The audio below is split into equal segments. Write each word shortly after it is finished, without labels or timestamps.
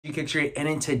Snkrs and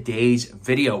in today's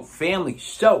video, family,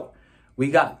 so we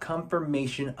got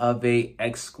confirmation of a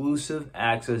exclusive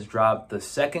access drop, the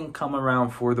second come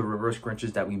around for the reverse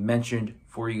Grinches that we mentioned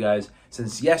for you guys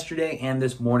since yesterday and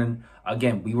this morning.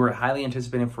 Again, we were highly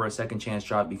anticipating for a second chance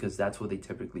drop because that's what they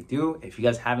typically do. If you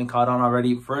guys haven't caught on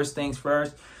already, first things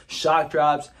first, shock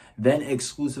drops, then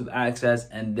exclusive access,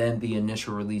 and then the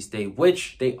initial release date,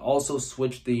 which they also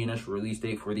switched the initial release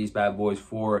date for these bad boys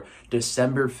for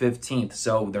December 15th.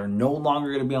 So they're no longer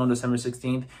going to be on December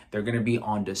 16th. They're going to be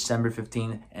on December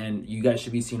 15th, and you guys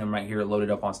should be seeing them right here loaded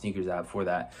up on Snkrs app for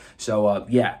that. So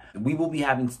yeah, we will be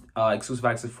having exclusive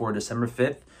access for December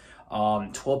 5th.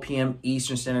 12 p.m.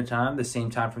 Eastern Standard Time, the same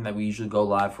time frame that we usually go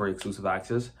live for exclusive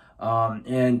access.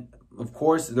 And of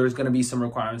course, there's going to be some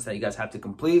requirements that you guys have to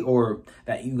complete or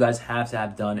that you guys have to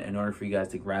have done in order for you guys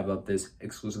to grab up this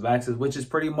exclusive access, which is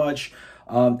pretty much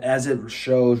as it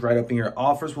shows right up in here.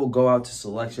 Offers will go out to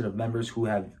selection of members who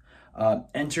have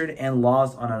entered and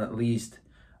lost on at least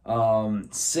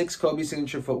 6 Kobe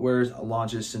signature footwears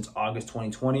launches since August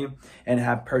 2020 and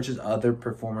have purchased other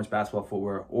performance basketball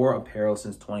footwear or apparel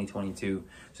since 2022.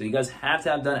 So you guys have to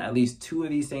have done at least 2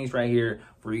 of these things right here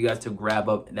for you guys to grab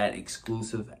up that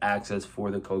exclusive access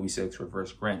for the Kobe 6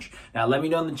 reverse Grinch. Now let me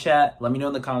know in the chat, let me know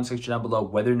in the comment section down below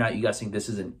whether or not you guys think this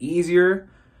is an easier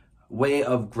way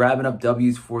of grabbing up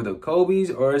W's for the Kobe's,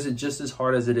 or is it just as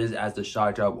hard as it is as the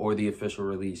shock drop or the official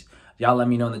release? Y'all let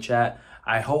me know in the chat.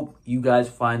 I hope you guys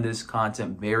find this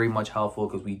content very much helpful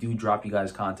because we do drop you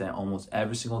guys content almost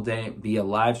every single day via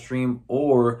live stream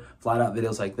or flat out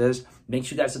videos like this. Make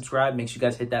sure you guys subscribe. Make sure you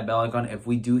guys hit that bell icon. If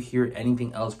we do hear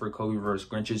anything else for Kobe reverse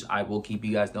Grinches, I will keep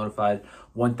you guys notified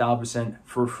 1000%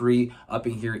 for free up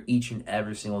in here each and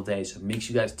every single day. So make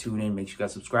sure you guys tune in. Make sure you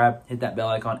guys subscribe, hit that bell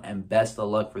icon, and best of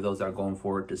luck for those that are going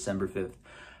for December 5th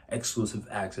exclusive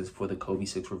access for the Kobe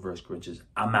 6 reverse Grinches.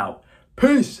 I'm out.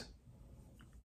 Peace.